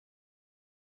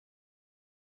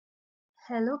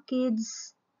Hello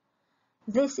kids,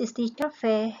 this is Teacher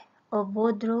Faye of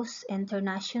Woodrose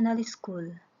International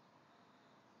School.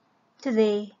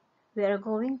 Today, we are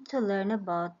going to learn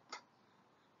about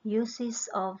uses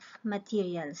of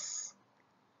materials.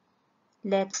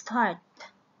 Let's start.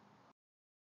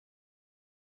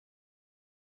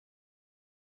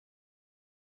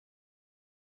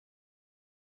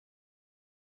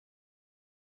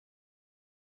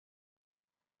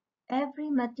 Every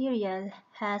material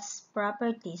has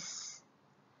properties.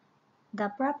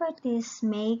 The properties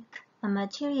make a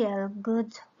material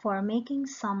good for making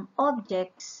some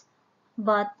objects,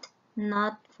 but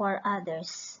not for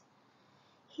others.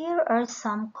 Here are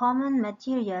some common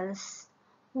materials,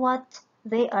 what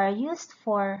they are used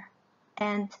for,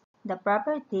 and the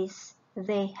properties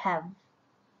they have.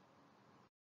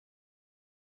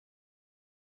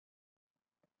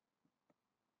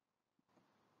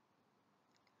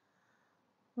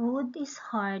 Wood is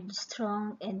hard,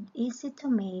 strong, and easy to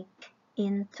make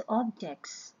into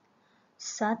objects,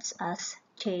 such as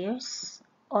chairs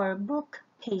or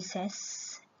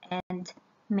bookcases, and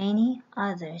many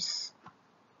others.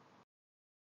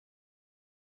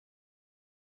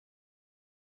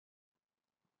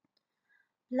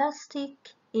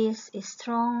 Plastic is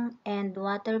strong and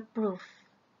waterproof,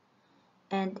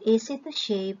 and easy to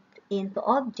shape into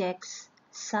objects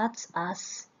such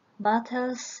as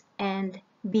bottles and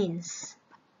bins.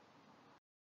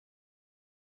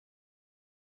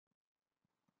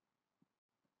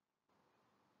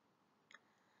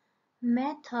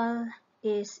 Metal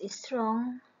is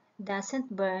strong,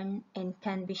 doesn't burn, and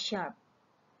can be sharp.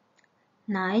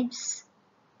 Knives,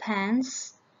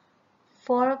 pans,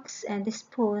 forks, and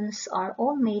spoons are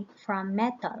all made from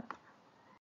metal.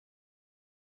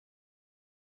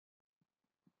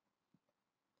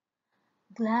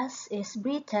 Glass is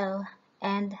brittle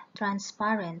and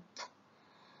transparent.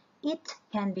 It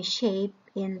can be shaped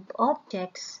into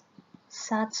objects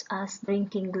such as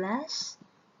drinking glass,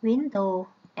 window,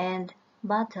 and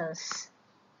bottles.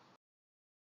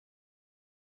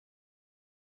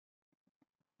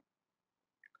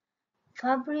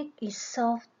 Fabric is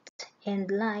soft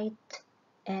and light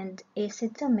and easy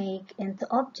to make into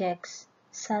objects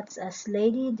such as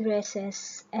lady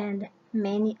dresses and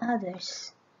many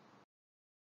others.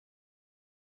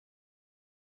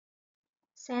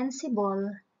 Sensible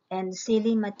and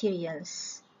silly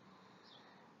materials.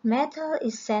 Metal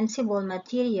is sensible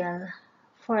material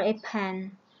for a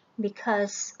pan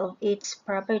because of its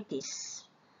properties.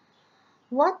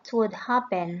 What would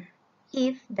happen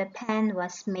if the pan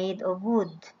was made of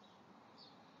wood?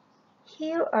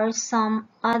 Here are some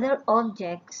other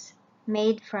objects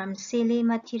made from silly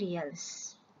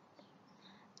materials: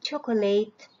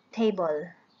 chocolate table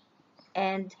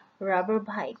and rubber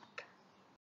bike.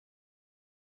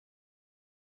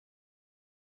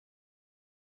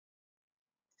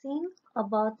 Think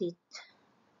about it.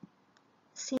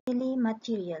 Silly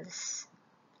materials.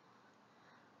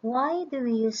 Why do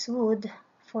we use wood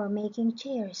for making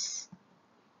chairs?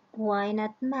 Why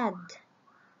not mud?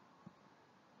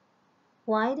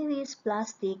 Why do we use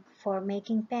plastic for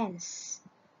making pens?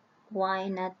 Why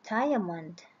not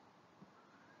diamond?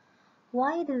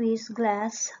 Why do we use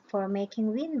glass for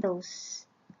making windows?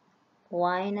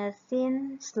 Why not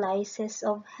thin slices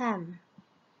of ham?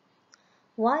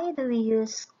 Why do we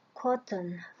use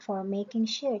cotton for making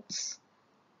shirts?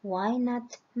 Why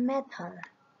not metal?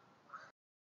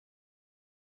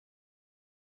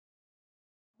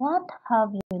 What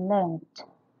have you learned?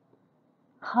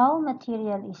 How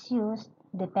material is used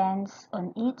depends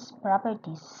on its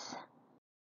properties.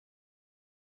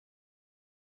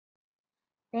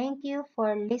 Thank you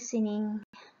for listening.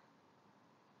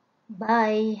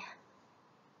 Bye.